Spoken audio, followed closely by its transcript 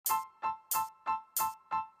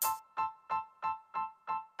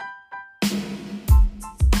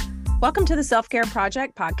Welcome to the Self-Care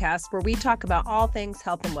Project podcast, where we talk about all things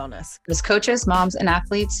health and wellness. As coaches, moms, and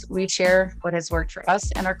athletes, we share what has worked for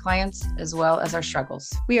us and our clients, as well as our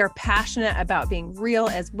struggles. We are passionate about being real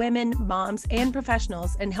as women, moms, and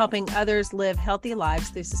professionals, and helping others live healthy lives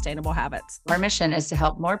through sustainable habits. Our mission is to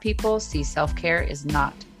help more people see self-care is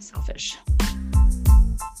not selfish.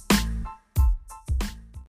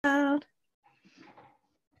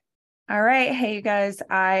 All right. Hey, you guys.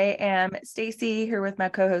 I am Stacy here with my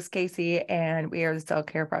co-host Casey, and we are the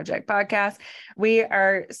Self-Care Project podcast. We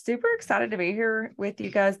are super excited to be here with you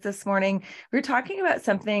guys this morning. We're talking about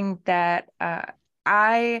something that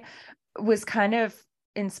I was kind of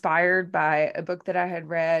inspired by a book that I had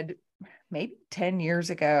read maybe 10 years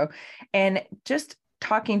ago, and just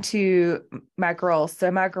talking to my girls. So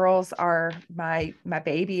my girls are, my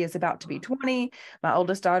baby is about to be 20. My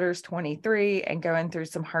oldest daughter is 23 and going through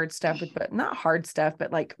some hard stuff but not hard stuff,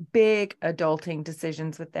 but like big adulting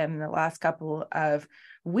decisions with them in the last couple of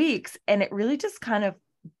weeks. And it really just kind of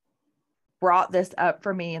brought this up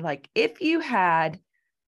for me. Like, if you had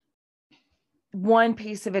one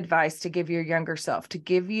piece of advice to give your younger self, to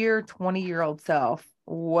give your 20-year-old self,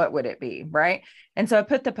 what would it be? Right. And so I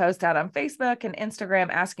put the post out on Facebook and Instagram,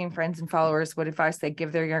 asking friends and followers what advice they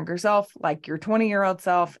give their younger self, like your 20-year-old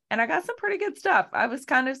self. And I got some pretty good stuff. I was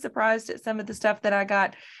kind of surprised at some of the stuff that I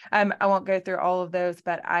got. I won't go through all of those,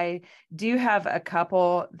 but I do have a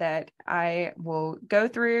couple that I will go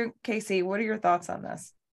through. Casey, what are your thoughts on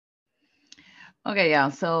this? Okay. Yeah.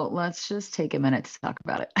 So let's just take a minute to talk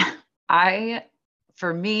about it.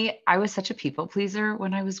 For me, I was such a people pleaser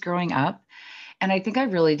when I was growing up. And I think I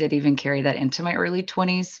really did even carry that into my early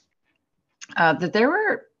 20s, that there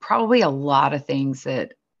were probably a lot of things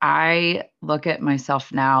that I look at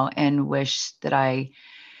myself now and wish that I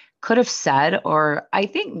could have said, or I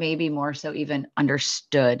think maybe more so even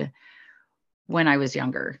understood when I was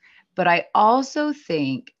younger. But I also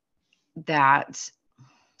think that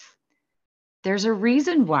there's a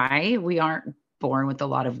reason why we aren't born with a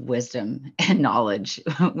lot of wisdom and knowledge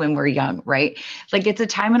when we're young, right? Like, it's a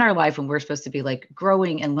time in our life when we're supposed to be like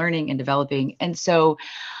growing and learning and developing. And so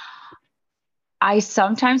I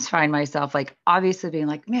sometimes find myself like obviously being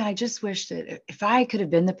like, man, I just wish that if I could have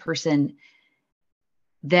been the person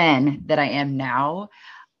then that I am now,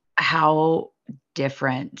 how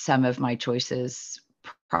different some of my choices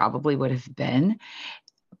probably would have been.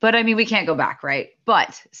 But I mean, we can't go back, right?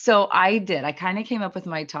 But so I kind of came up with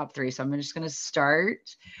my top three. So I'm just going to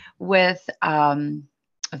start with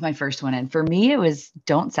my first one. And for me, it was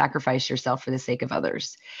don't sacrifice yourself for the sake of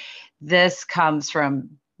others. This comes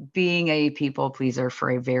from being a people pleaser for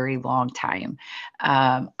a very long time.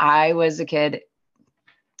 I was a kid.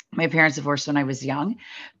 My parents divorced when I was young,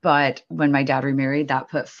 but when my dad remarried, that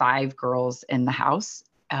put 5 girls in the house.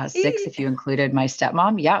 6 if you included my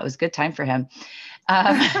stepmom. Yeah, it was a good time for him.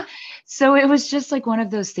 So it was just like one of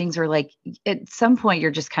those things where like at some point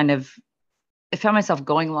you're just kind of, I found myself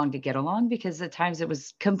going along to get along because at times it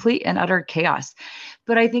was complete and utter chaos.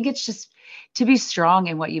 But I think it's just to be strong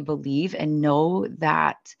in what you believe and know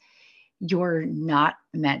that you're not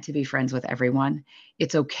meant to be friends with everyone.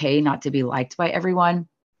 It's okay not to be liked by everyone.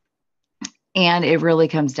 And it really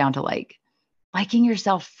comes down to like liking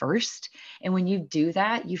yourself first. And when you do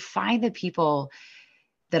that, you find the people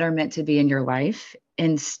that are meant to be in your life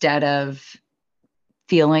instead of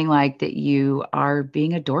feeling like that you are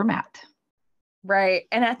being a doormat. Right.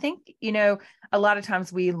 And I think, a lot of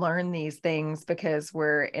times we learn these things because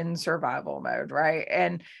we're in survival mode. Right.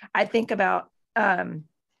 And I think about the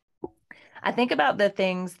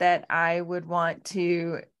things that I would want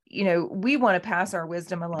to, we want to pass our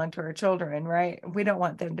wisdom along to our children, right? We don't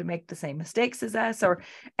want them to make the same mistakes as us, and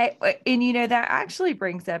that actually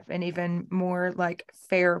brings up an even more like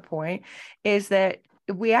fair point, is that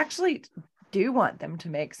we actually do want them to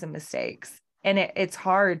make some mistakes. And it's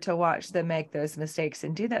hard to watch them make those mistakes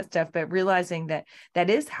and do that stuff, but realizing that that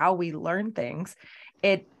is how we learn things.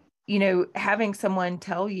 Having someone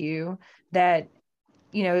tell you that,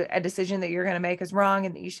 a decision that you're going to make is wrong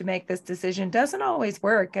and that you should make this decision doesn't always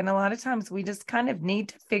work. And a lot of times we just kind of need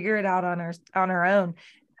to figure it out on our own.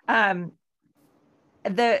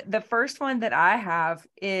 The first one that I have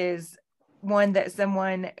is one that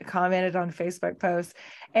someone commented on Facebook post,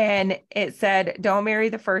 and it said, don't marry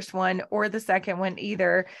the first one or the second one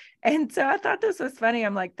either. And so I thought this was funny.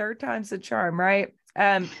 I'm like, third time's the charm, right?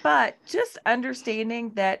 But just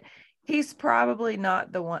understanding that he's probably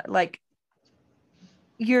not the one. Like,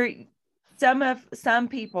 some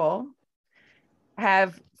people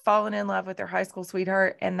have fallen in love with their high school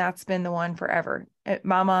sweetheart, and that's been the one forever.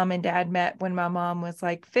 My mom and dad met when my mom was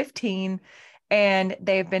like 15, and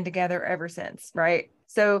they've been together ever since, right?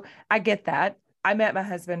 So I get that. I met my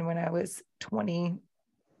husband when I was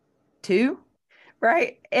 22,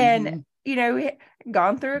 right? And,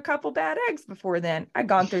 gone through a couple bad eggs before then. I'd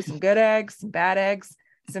gone through some good eggs, some bad eggs,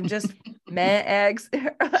 some just meh eggs.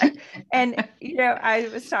 And, I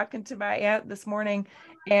was talking to my aunt this morning,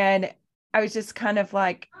 and I was just kind of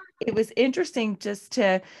like, it was interesting just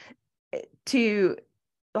to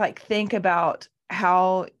like think about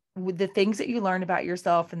how the things that you learn about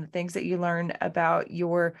yourself and the things that you learn about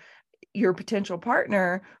your potential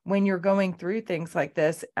partner when you're going through things like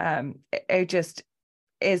this, it just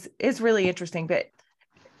is really interesting. But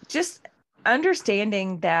just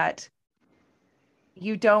understanding that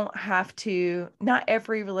you don't have to, not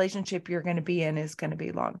every relationship you're going to be in is going to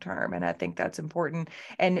be long term. And I think that's important.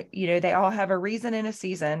 And, they all have a reason and a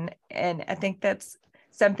season. And I think that's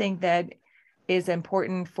something that is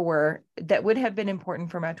important that would have been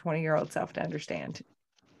important for my 20-year-old self to understand.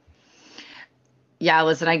 Yeah,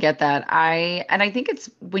 listen, I get that. And I think it's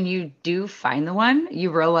when you do find the one,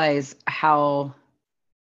 you realize how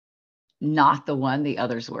not the one the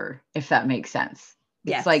others were, if that makes sense.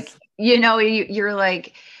 Yes. It's like, you're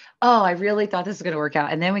like, oh, I really thought this was going to work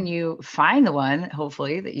out. And then when you find the one,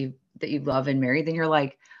 hopefully that you love and marry, then you're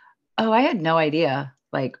like, oh, I had no idea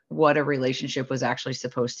like what a relationship was actually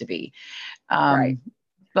supposed to be. Right.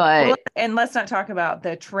 But and let's not talk about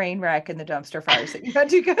the train wreck and the dumpster fires that you had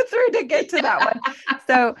to go through to get to that one.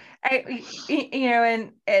 So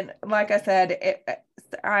and like I said,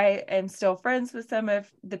 I am still friends with some of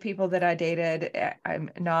the people that I dated. I'm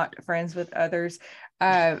not friends with others.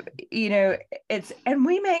 And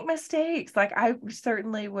we make mistakes. Like, I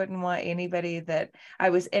certainly wouldn't want anybody that I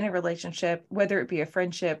was in a relationship, whether it be a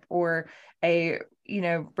friendship or a,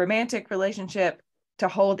 romantic relationship, to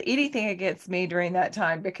hold anything against me during that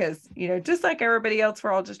time, because, just like everybody else,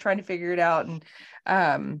 we're all just trying to figure it out.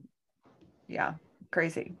 And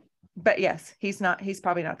crazy. But yes, he's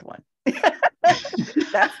probably not the one.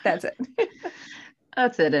 That's it.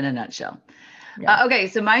 That's it in a nutshell. Yeah. Okay.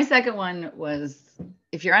 So my second one was,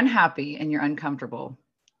 if you're unhappy and you're uncomfortable,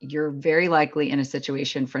 you're very likely in a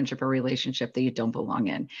situation, friendship or relationship, that you don't belong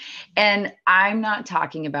in. And I'm not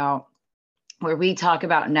talking about where we talk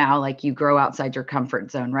about now, like you grow outside your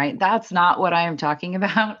comfort zone, right? That's not what I am talking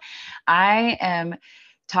about. I am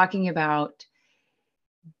talking about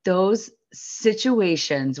those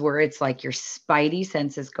situations where it's like your spidey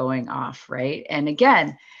senses going off, right? And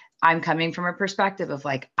again, I'm coming from a perspective of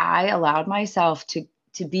like, I allowed myself to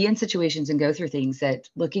be in situations and go through things that,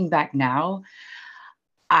 looking back now,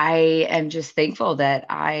 I am just thankful that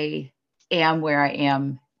I am where I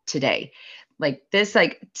am today. Like this,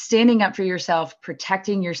 like standing up for yourself,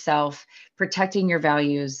 protecting your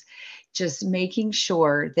values, just making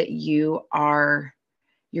sure that you're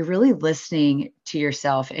really listening to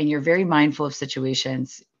yourself, and you're very mindful of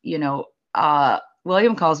situations.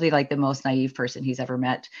 William calls me like the most naive person he's ever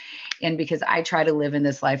met. And because I try to live in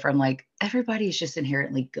this life where I'm like, everybody's just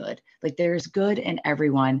inherently good. Like there's good in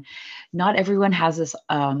everyone. Not everyone has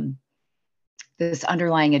this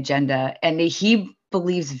underlying agenda. And he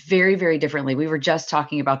believes very, very differently. We were just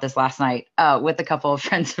talking about this last night with a couple of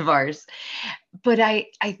friends of ours. But I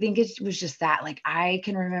think it was just that, like, I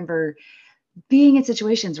can remember being in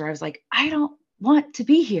situations where I was like, I don't want to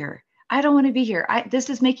be here. I don't want to be here. This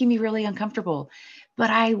is making me really uncomfortable. But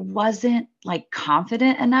I wasn't like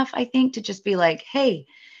confident enough, I think, to just be like, hey,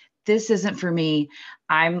 this isn't for me.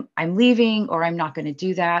 I'm leaving, or I'm not going to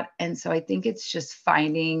do that. And so I think it's just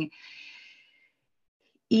finding,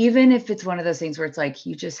 even if it's one of those things where it's like,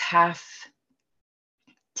 you just have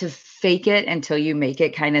to fake it until you make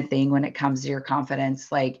it kind of thing when it comes to your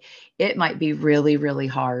confidence. Like, it might be really, really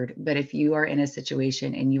hard, but if you are in a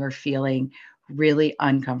situation and you are feeling really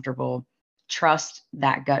uncomfortable, trust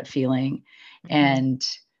that gut feeling and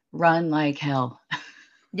run like hell.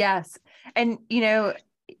 Yes. And,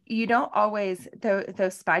 you don't always,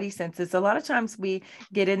 those spidey senses, a lot of times we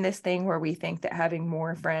get in this thing where we think that having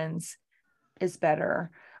more friends is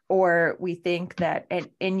better, or we think that,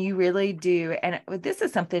 and you really do. And this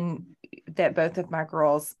is something that both of my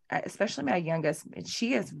girls, especially my youngest,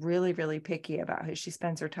 she is really, really picky about who she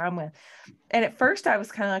spends her time with. And at first I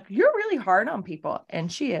was kind of like, you're really hard on people.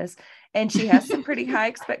 And she is, and she has some pretty high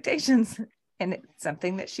expectations. And it's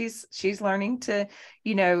something that she's learning to,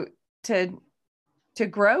 to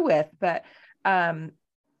grow with. But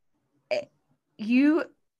you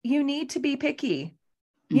need to be picky.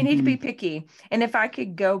 You need to be picky. And if I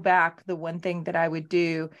could go back, the one thing that I would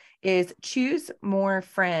do is choose more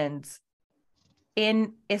friends,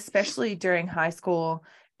 especially during high school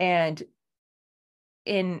and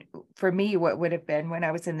in for me, what would have been when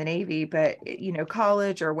I was in the Navy, but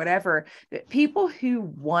college or whatever, people who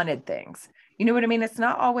wanted things. You know what I mean? It's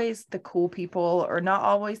not always the cool people, or not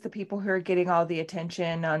always the people who are getting all the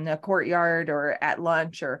attention on the courtyard or at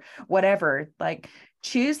lunch or whatever. Like,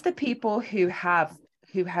 choose the people who have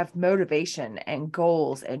motivation and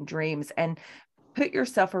goals and dreams, and put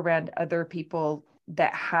yourself around other people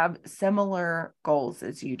that have similar goals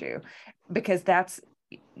as you do, because that's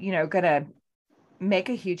going to make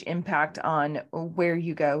a huge impact on where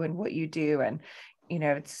you go and what you do. And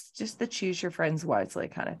it's just the choose your friends wisely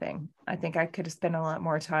kind of thing. I think I could have spent a lot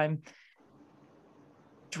more time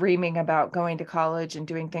dreaming about going to college and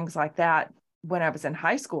doing things like that when I was in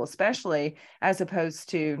high school, especially, as opposed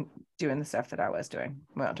to doing the stuff that I was doing.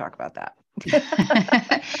 We won't talk about that.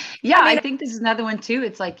 Yeah, I think this is another one too.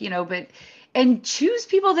 It's like, and choose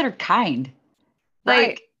people that are kind. Right.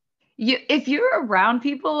 Like, if you're around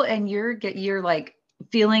people and you're like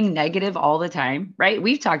feeling negative all the time, right?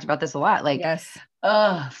 We've talked about this a lot. Like, Yes.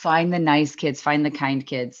 Find the nice kids, find the kind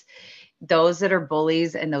kids. Those that are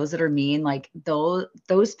bullies and those that are mean, like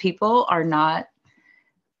those people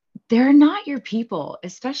they're not your people,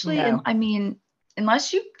 especially No.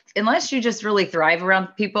 unless you just really thrive around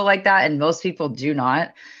people like that, and most people do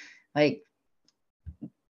not. Like,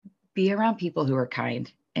 be around people who are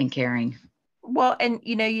kind and caring. Well, and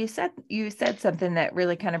you said something that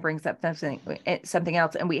really kind of brings up something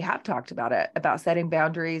else, and we have talked about it, about setting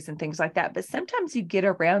boundaries and things like that. But sometimes you get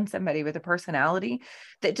around somebody with a personality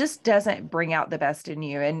that just doesn't bring out the best in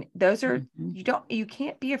you, and those are you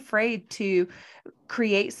can't be afraid to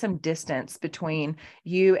create some distance between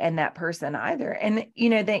you and that person either. And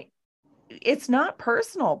it's not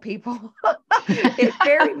personal, people. it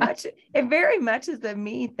very much is a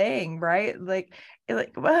me thing, right? Like,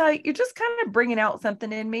 well, you're just kind of bringing out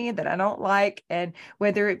something in me that I don't like. And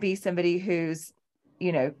whether it be somebody who's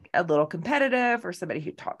a little competitive, or somebody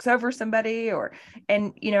who talks over somebody,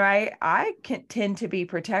 I can tend to be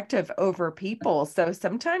protective over people. So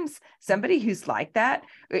sometimes somebody who's like that,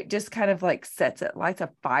 it just kind of like lights a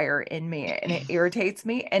fire in me, and it irritates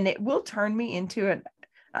me, and it will turn me into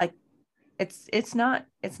like, it's not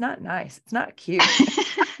nice. It's not cute.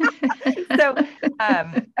 So,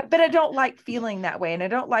 but I don't like feeling that way. And I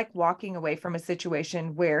don't like walking away from a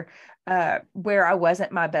situation where I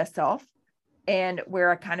wasn't my best self, and where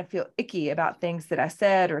I kind of feel icky about things that I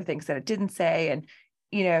said or things that I didn't say. And,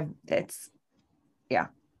 yeah.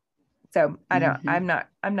 So I'm not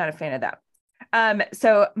a fan of that.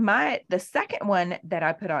 So the second one that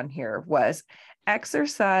I put on here was,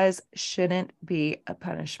 exercise shouldn't be a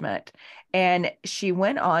punishment. And she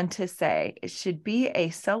went on to say it should be a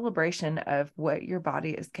celebration of what your body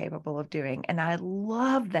is capable of doing. And I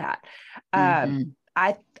love that.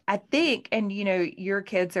 I think, and your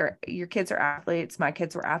kids are athletes. My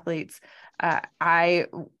kids were athletes. I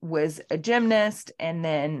was a gymnast, and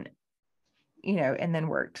then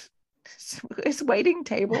worked. It's waiting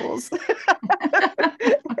tables.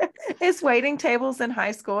 It's waiting tables in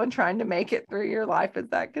high school and trying to make it through your life. Is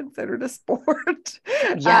that considered a sport?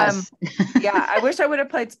 Yes. Yeah, I wish I would have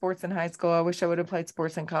played sports in high school. I wish I would have played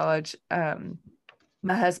sports in college.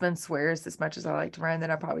 My husband swears, as much as I like to run, that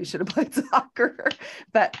I probably should have played soccer,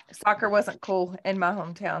 but soccer wasn't cool in my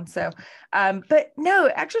hometown. So, but no,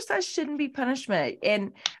 exercise shouldn't be punishment.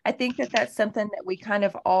 And I think that that's something that we kind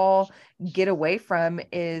of all get away from,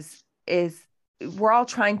 is we're all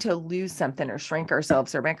trying to lose something, or shrink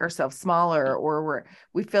ourselves, or make ourselves smaller, or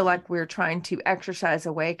we feel like we're trying to exercise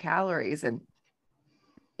away calories. And,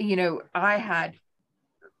 I had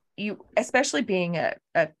especially being a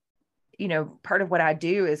part of what I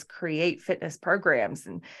do is create fitness programs,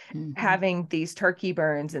 and having these turkey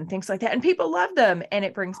burns and things like that. And people love them, and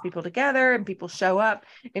it brings people together, and people show up.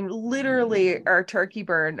 And literally, our turkey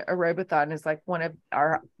burn aerobathon is like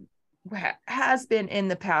has been in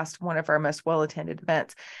the past one of our most well-attended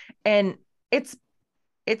events. And it's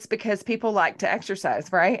because people like to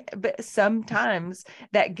exercise, right? But sometimes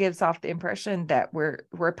that gives off the impression that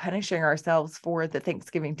we're punishing ourselves for the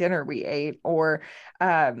Thanksgiving dinner we ate, or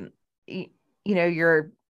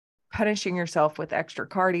you're punishing yourself with extra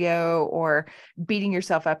cardio, or beating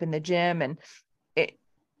yourself up in the gym. And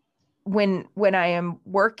when I am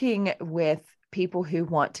working with people who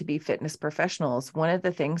want to be fitness professionals, one of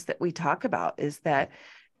the things that we talk about is that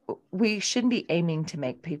we shouldn't be aiming to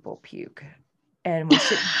make people puke, and we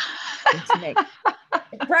shouldn't to make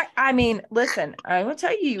right. I mean, listen, I will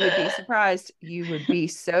tell you, you would be surprised. You would be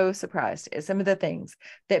so surprised at some of the things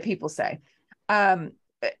that people say. And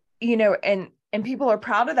people are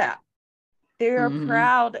proud of that. They're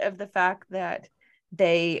proud of the fact that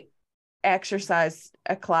they exercised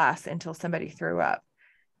a class until somebody threw up.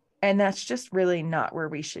 And that's just really not where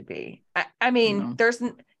we should be. I mean, No.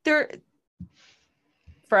 there,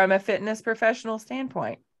 from a fitness professional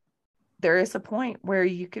standpoint, there is a point where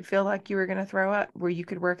you could feel like you were going to throw up, where you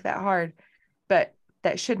could work that hard, but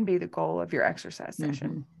that shouldn't be the goal of your exercise session.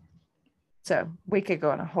 Mm-hmm. So we could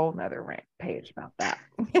go on a whole nother rant page about that.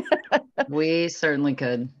 We certainly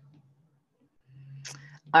could.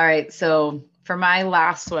 All right. So for my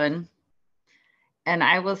last one, and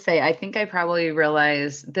I will say, I think I probably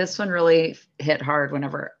realized this one really hit hard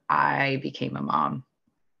whenever I became a mom.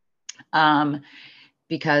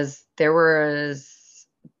 Because there was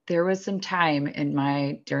some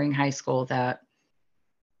time during high school that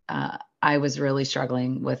I was really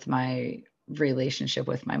struggling with my relationship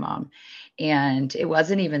with my mom. And it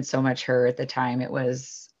wasn't even so much her at the time, it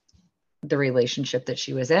was the relationship that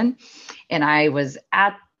she was in. And I was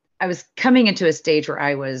coming into a stage where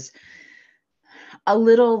I was a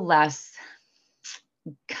little less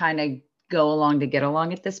kind of go along to get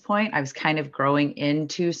along at this point. I was kind of growing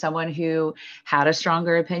into someone who had a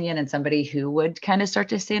stronger opinion and somebody who would kind of start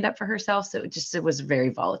to stand up for herself. So it was a very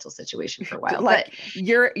volatile situation for a while. Like, but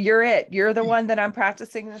you're the one that I'm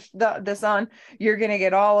practicing this on. You're going to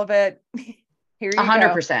get all of it. Here you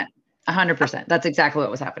 100%. 100%. That's exactly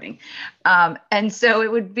what was happening. And so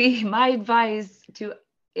it would be my advice to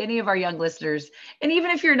any of our young listeners. And even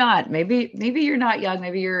if you're not, maybe you're not young,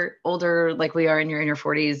 maybe you're older, like we are, and you're in your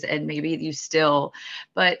 40s, and maybe you still,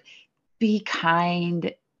 but be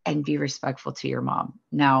kind and be respectful to your mom.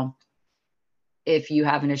 Now, if you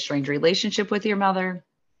have an estranged relationship with your mother,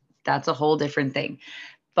 that's a whole different thing.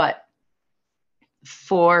 But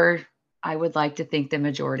I would like to think the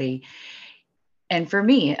majority, and for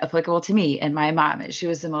me, applicable to me and my mom, she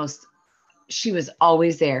was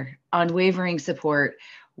always there, unwavering support,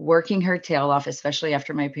 working her tail off, especially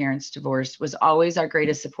after my parents divorced, was always our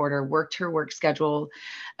greatest supporter, worked her work schedule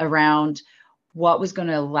around what was going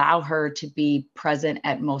to allow her to be present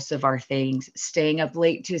at most of our things, staying up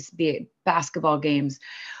late to be at basketball games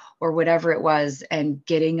or whatever it was, and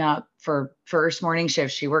getting up for first morning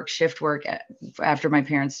shift. She worked shift work after my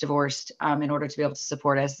parents divorced in order to be able to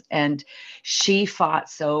support us. And she fought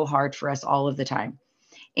so hard for us all of the time.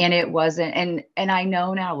 And it wasn't, and I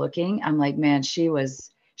know now looking, I'm like, man, she was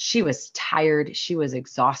tired. She was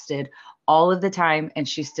exhausted all of the time, and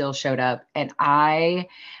she still showed up. And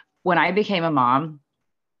when I became a mom,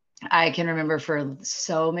 I can remember for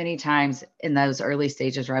so many times in those early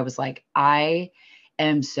stages where I was like, I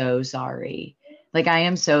am so sorry. Like, I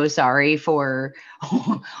am so sorry for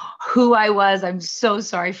who I was. I'm so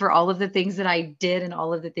sorry for all of the things that I did and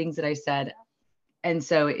all of the things that I said. And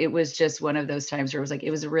so it was just one of those times where it was like,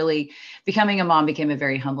 it was really, becoming a mom became a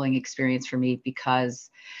very humbling experience for me,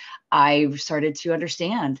 because I started to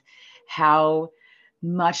understand how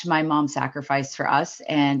much my mom sacrificed for us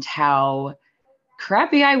and how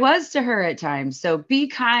crappy I was to her at times. So be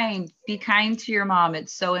kind to your mom.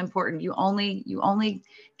 It's so important. You only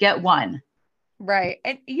get one. Right.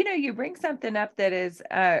 And you bring something up that is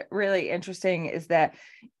really interesting, is that,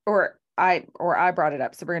 or I brought it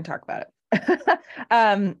up, so we're going to talk about it.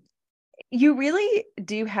 You really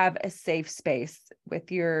do have a safe space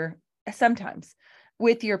sometimes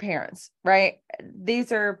with your parents, right?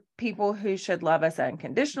 These are people who should love us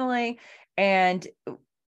unconditionally. And,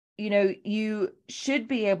 you should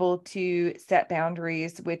be able to set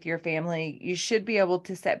boundaries with your family. You should be able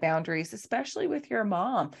to set boundaries, especially with your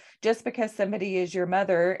mom. Just because somebody is your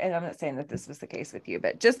mother, and I'm not saying that this was the case with you,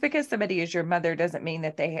 but just because somebody is your mother doesn't mean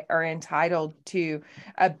that they are entitled to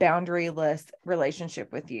a boundaryless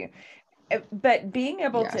relationship with you. But being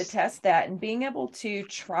able to test that and being able to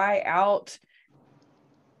try out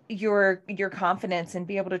your confidence and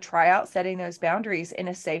be able to try out setting those boundaries in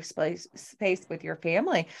a safe space with your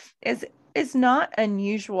family is not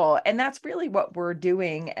unusual. And that's really what we're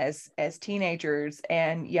doing as teenagers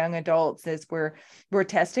and young adults, is we're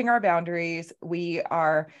testing our boundaries. We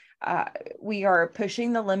are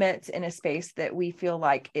pushing the limits in a space that we feel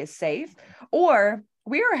like is safe, or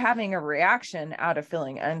we are having a reaction out of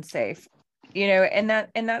feeling unsafe, and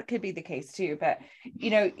that could be the case too. But,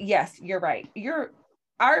 yes, you're right.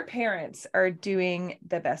 Our parents are doing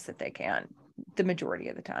the best that they can the majority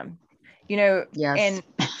of the time, Yes.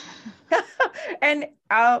 and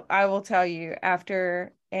I will tell you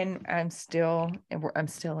after, and I'm still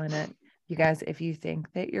in it. You guys, if you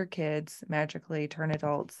think that your kids magically turn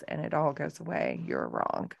adults and it all goes away, you're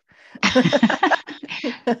wrong.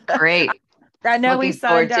 Great. I know we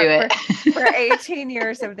signed up for 18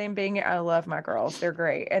 years of them being, I love my girls. They're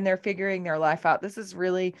great. And they're figuring their life out. This is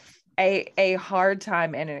really a hard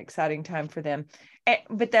time and an exciting time for them.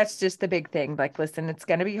 But that's just the big thing. Like, listen, it's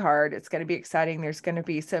going to be hard. It's going to be exciting. There's going to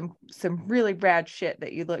be some really rad shit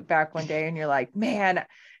that you look back one day and you're like, man,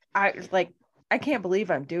 I can't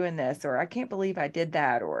believe I'm doing this, or I can't believe I did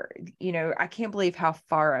that, or, I can't believe how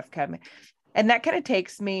far I've come. And that kind of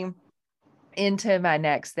takes me into my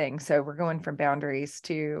next thing. So we're going from boundaries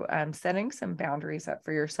to setting some boundaries up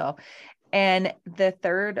for yourself. And the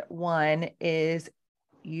third one is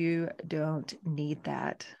you don't need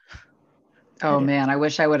that. Oh man, I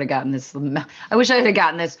wish I would have gotten this. I wish I would have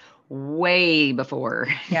gotten this way before.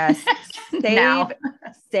 Yes. Now.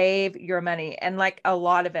 Save your money, and like a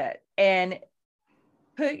lot of it, and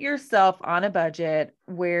put yourself on a budget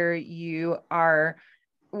where you are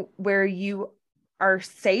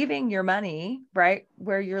saving your money, right?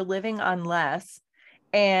 Where you're living on less,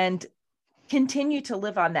 and continue to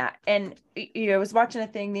live on that. And, I was watching a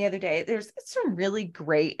thing the other day. There's some really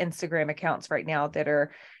great Instagram accounts right now that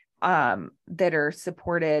are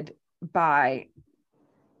supported by,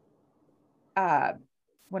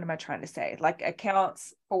 what am I trying to say? Like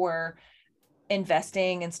accounts for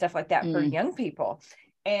investing and stuff like that for young people.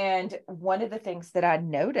 And one of the things that I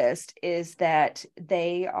noticed is that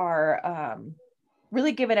they are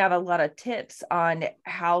really giving out a lot of tips on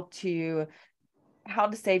how to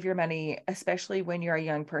save your money, especially when you're a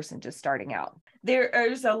young person just starting out.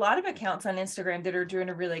 There's a lot of accounts on Instagram that are doing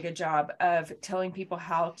a really good job of telling people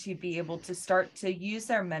how to be able to start to use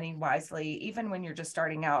their money wisely, even when you're just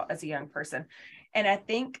starting out as a young person. And I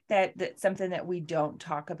think that that's something that we don't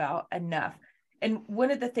talk about enough. And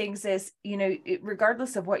one of the things is,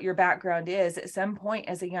 regardless of what your background is, at some point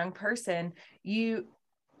as a young person,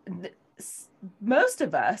 most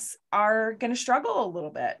of us are going to struggle a little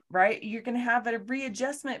bit, right? You're going to have a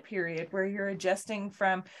readjustment period where you're adjusting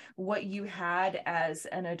from what you had as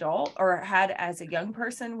an adult or had as a young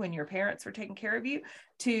person when your parents were taking care of you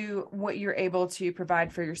to what you're able to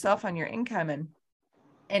provide for yourself on your income.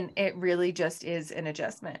 And it really just is an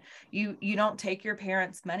adjustment. You don't take your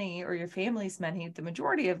parents' money or your family's money the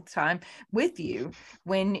majority of the time with you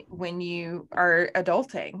when you are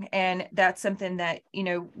adulting. And that's something that,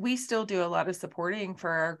 we still do a lot of supporting for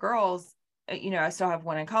our girls. I still have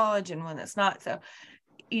one in college and one that's not. So,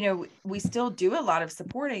 we still do a lot of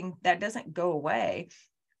supporting. That doesn't go away,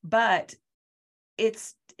 but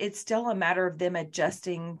it's still a matter of them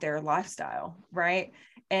adjusting their lifestyle, right?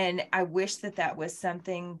 And I wish that was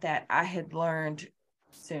something that I had learned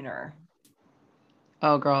sooner.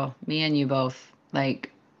 Oh, girl, me and you both.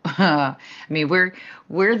 Like, I mean,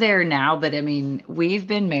 we're there now, but I mean, we've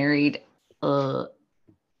been married. It'll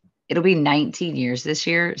be 19 years this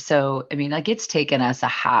year. So, I mean, like, it's taken us a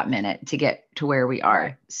hot minute to get to where we are.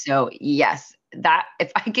 Right. So, yes, that if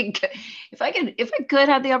I could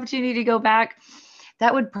have the opportunity to go back,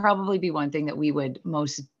 that would probably be one thing that we would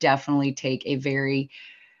most definitely take a very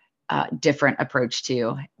different approach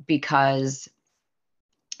to, because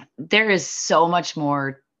there is so much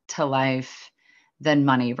more to life than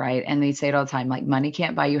money, right? And they say it all the time, like, money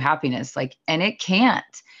can't buy you happiness, like, and it can't,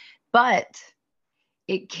 but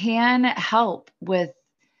it can help with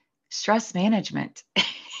stress management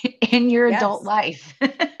in your adult life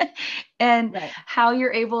and how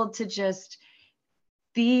you're able to just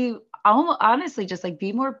be honestly just like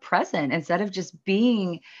be more present instead of just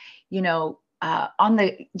being, on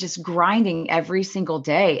the just grinding every single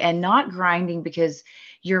day, and not grinding because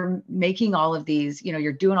you're making all of these,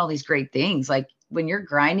 you're doing all these great things. Like, when you're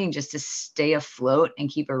grinding just to stay afloat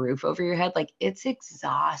and keep a roof over your head, like, it's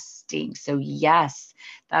exhausting. So yes,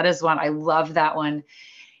 that is one. I love that one.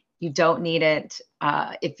 You don't need it.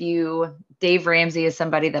 Dave Ramsey is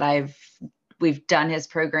somebody that we've done his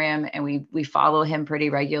program and we follow him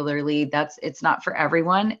pretty regularly. It's not for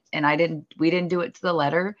everyone. And we didn't do it to the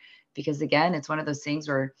letter, because again, it's one of those things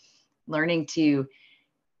where learning to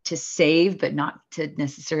save, but not to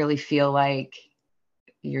necessarily feel like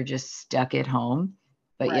you're just stuck at home.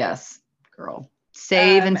 But yes, girl,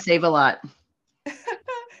 save and save a lot.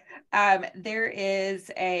 There is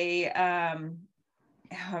I'm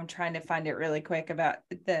trying to find it really quick about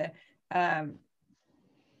the,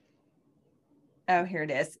 oh, here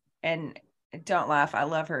it is. And don't laugh, I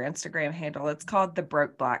love her Instagram handle. It's called The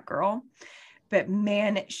Broke Black Girl. But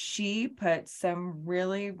man, she put some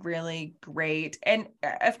really, really great, and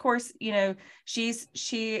of course, she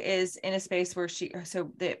is in a space where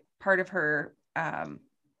so that part of her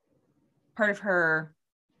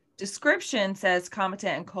description says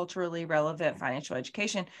competent and culturally relevant financial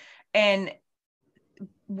education. And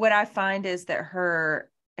what I find is that her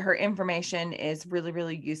information is really,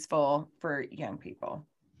 really useful for young people.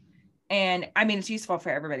 And I mean, it's useful for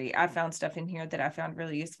everybody. I found stuff in here that I found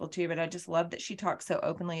really useful too, but I just love that she talks so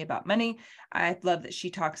openly about money. I love that she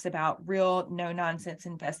talks about real no nonsense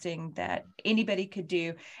investing that anybody could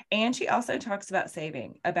do. And she also talks about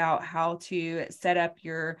saving, about how to set up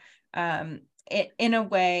your, in a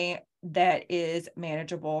way that is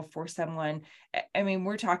manageable for someone. I mean,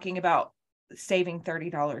 we're talking about saving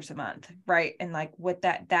 $30 a month, right? And like what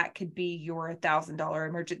that could be your $1,000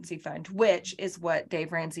 emergency fund, which is what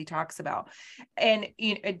Dave Ramsey talks about. And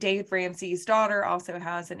Dave Ramsey's daughter also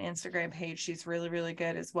has an Instagram page. She's really, really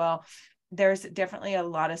good as well. There's definitely a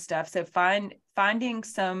lot of stuff. So finding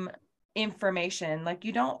some information, like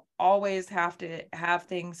you don't always have to have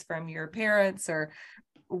things from your parents or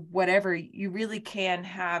whatever. You really can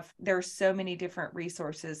have, there's so many different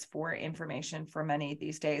resources for information for money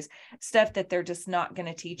these days, stuff that they're just not going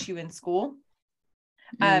to teach you in school.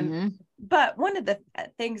 But one of the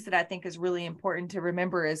things that I think is really important to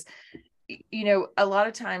remember is, a lot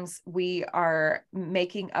of times we are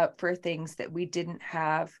making up for things that we didn't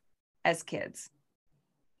have as kids.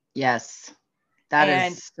 Yes,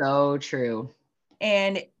 that is so true.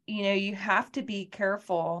 And, you have to be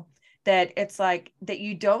careful that it's like that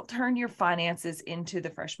you don't turn your finances into the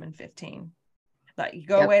freshman 15. Like you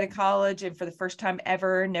go away to college and for the first time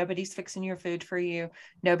ever, nobody's fixing your food for you.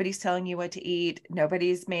 Nobody's telling you what to eat.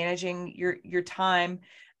 Nobody's managing your time.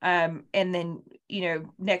 And then,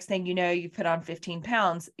 next thing you know, you put on 15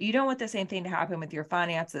 pounds. You don't want the same thing to happen with your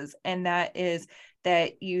finances. And that is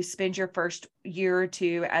that you spend your first year or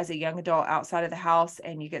two as a young adult outside of the house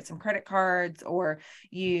and you get some credit cards, or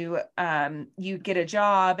you get a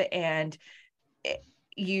job and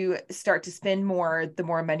you start to spend more the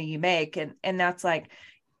more money you make. And that's like,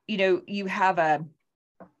 you have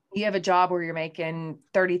a job where you're making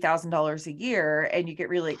 $30,000 a year and you get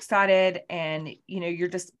really excited and, you're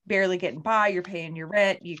just barely getting by, you're paying your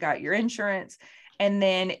rent, you got your insurance, and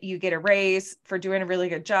then you get a raise for doing a really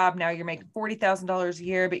good job. Now you're making $40,000 a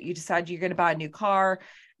year, but you decide you're going to buy a new car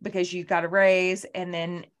because you got a raise, and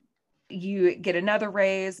then you get another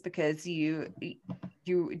raise because you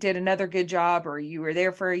did another good job, or you were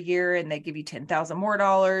there for a year and they give you $10,000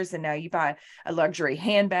 more, and now you buy a luxury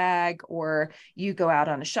handbag, or you go out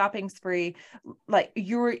on a shopping spree. Like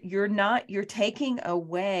you're taking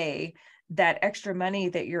away that extra money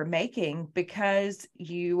that you're making because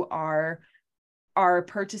you are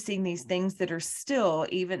purchasing these things that are still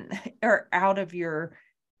even or out of your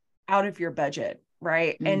budget.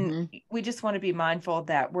 Right. And we just want to be mindful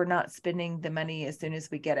that we're not spending the money as soon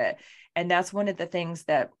as we get it. And that's one of the things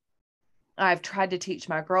that I've tried to teach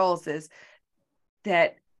my girls, is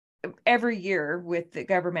that every year with the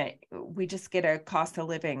government, we just get a cost of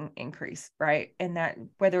living increase. Right. And that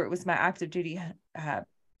whether it was my active duty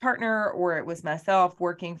partner or it was myself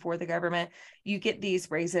working for the government, you get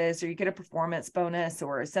these raises or you get a performance bonus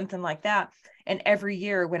or something like that. And every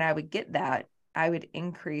year when I would get that, I would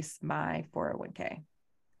increase my 401k.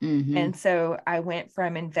 And so I went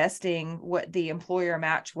from investing what the employer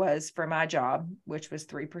match was for my job, which was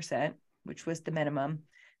 3%, which was the minimum,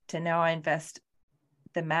 to now I invest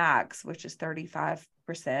the max, which is 35%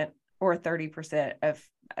 or 30%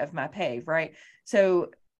 of my pay. Right.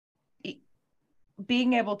 So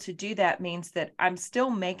being able to do that means that I'm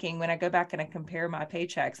still making, when I go back and I compare my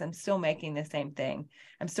paychecks, I'm still making the same thing.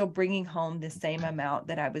 I'm still bringing home the same amount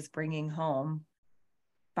that I was bringing home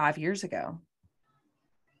 5 years ago,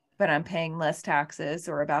 but I'm paying less taxes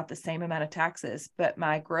or about the same amount of taxes, but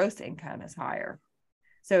my gross income is higher.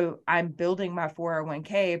 So I'm building my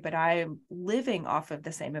 401k, but I'm living off of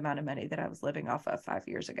the same amount of money that I was living off of 5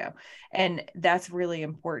 years ago. And that's really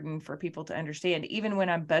important for people to understand. Even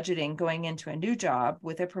when I'm budgeting going into a new job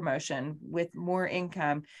with a promotion, with more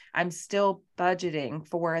income, I'm still budgeting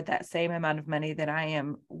for that same amount of money that I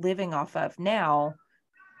am living off of now,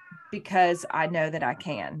 because I know that I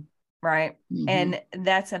can. Right. And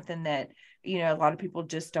that's something that, a lot of people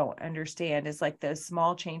just don't understand, is like those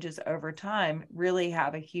small changes over time really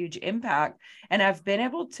have a huge impact. And I've been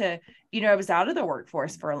able to, I was out of the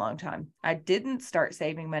workforce for a long time. I didn't start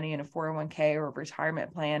saving money in a 401k or a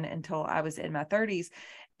retirement plan until I was in my 30s.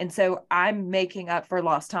 And so I'm making up for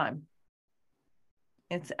lost time.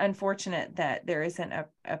 It's unfortunate that there isn't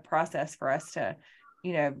a process for us to,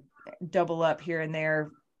 double up here and there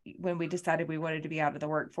when we decided we wanted to be out of the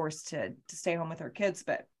workforce to stay home with our kids.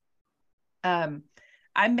 But I'm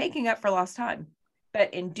making up for lost time.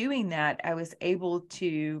 But in doing that, I was able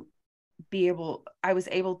to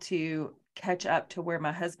catch up to where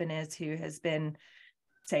my husband is, who has been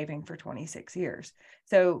saving for 26 years.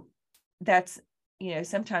 So that's,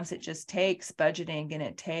 sometimes it just takes budgeting, and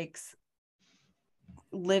it takes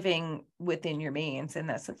living within your means. And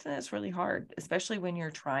that's something that's really hard, especially when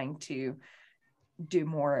you're trying to do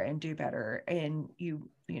more and do better. And you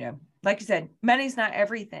know, like you said, money's not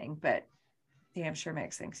everything, but damn sure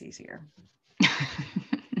makes things easier.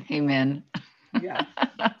 Amen. Yeah.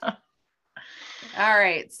 All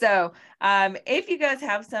right. So if you guys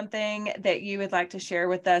have something that you would like to share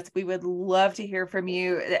with us, we would love to hear from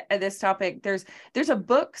you. This topic, there's a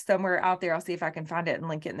book somewhere out there. I'll see if I can find it and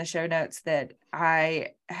link it in the show notes that I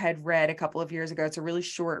had read a couple of years ago. It's a really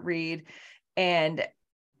short read. And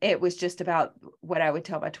it was just about what I would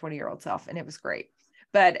tell my 20-year-old self. And it was great.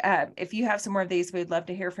 But if you have some more of these, we'd love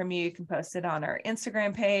to hear from you. You can post it on our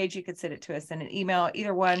Instagram page. You could send it to us in an email,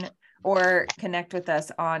 either one, or connect with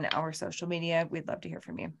us on our social media. We'd love to hear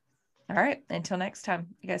from you. All right. Until next time,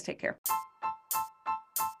 you guys take care.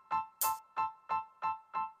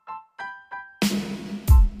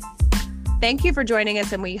 Thank you for joining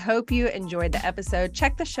us, and we hope you enjoyed the episode.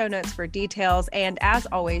 Check the show notes for details. And as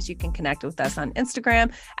always, you can connect with us on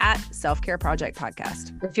Instagram at Self-Care Project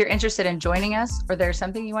Podcast. If you're interested in joining us or there's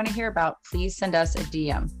something you want to hear about, please send us a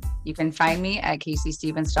DM. You can find me at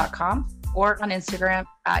KCStevens.com or on Instagram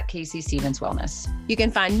at KCStevensWellness. You can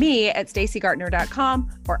find me at StacyGartner.com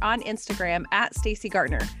or on Instagram at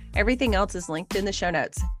StacyGartner. Everything else is linked in the show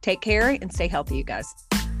notes. Take care and stay healthy, you guys.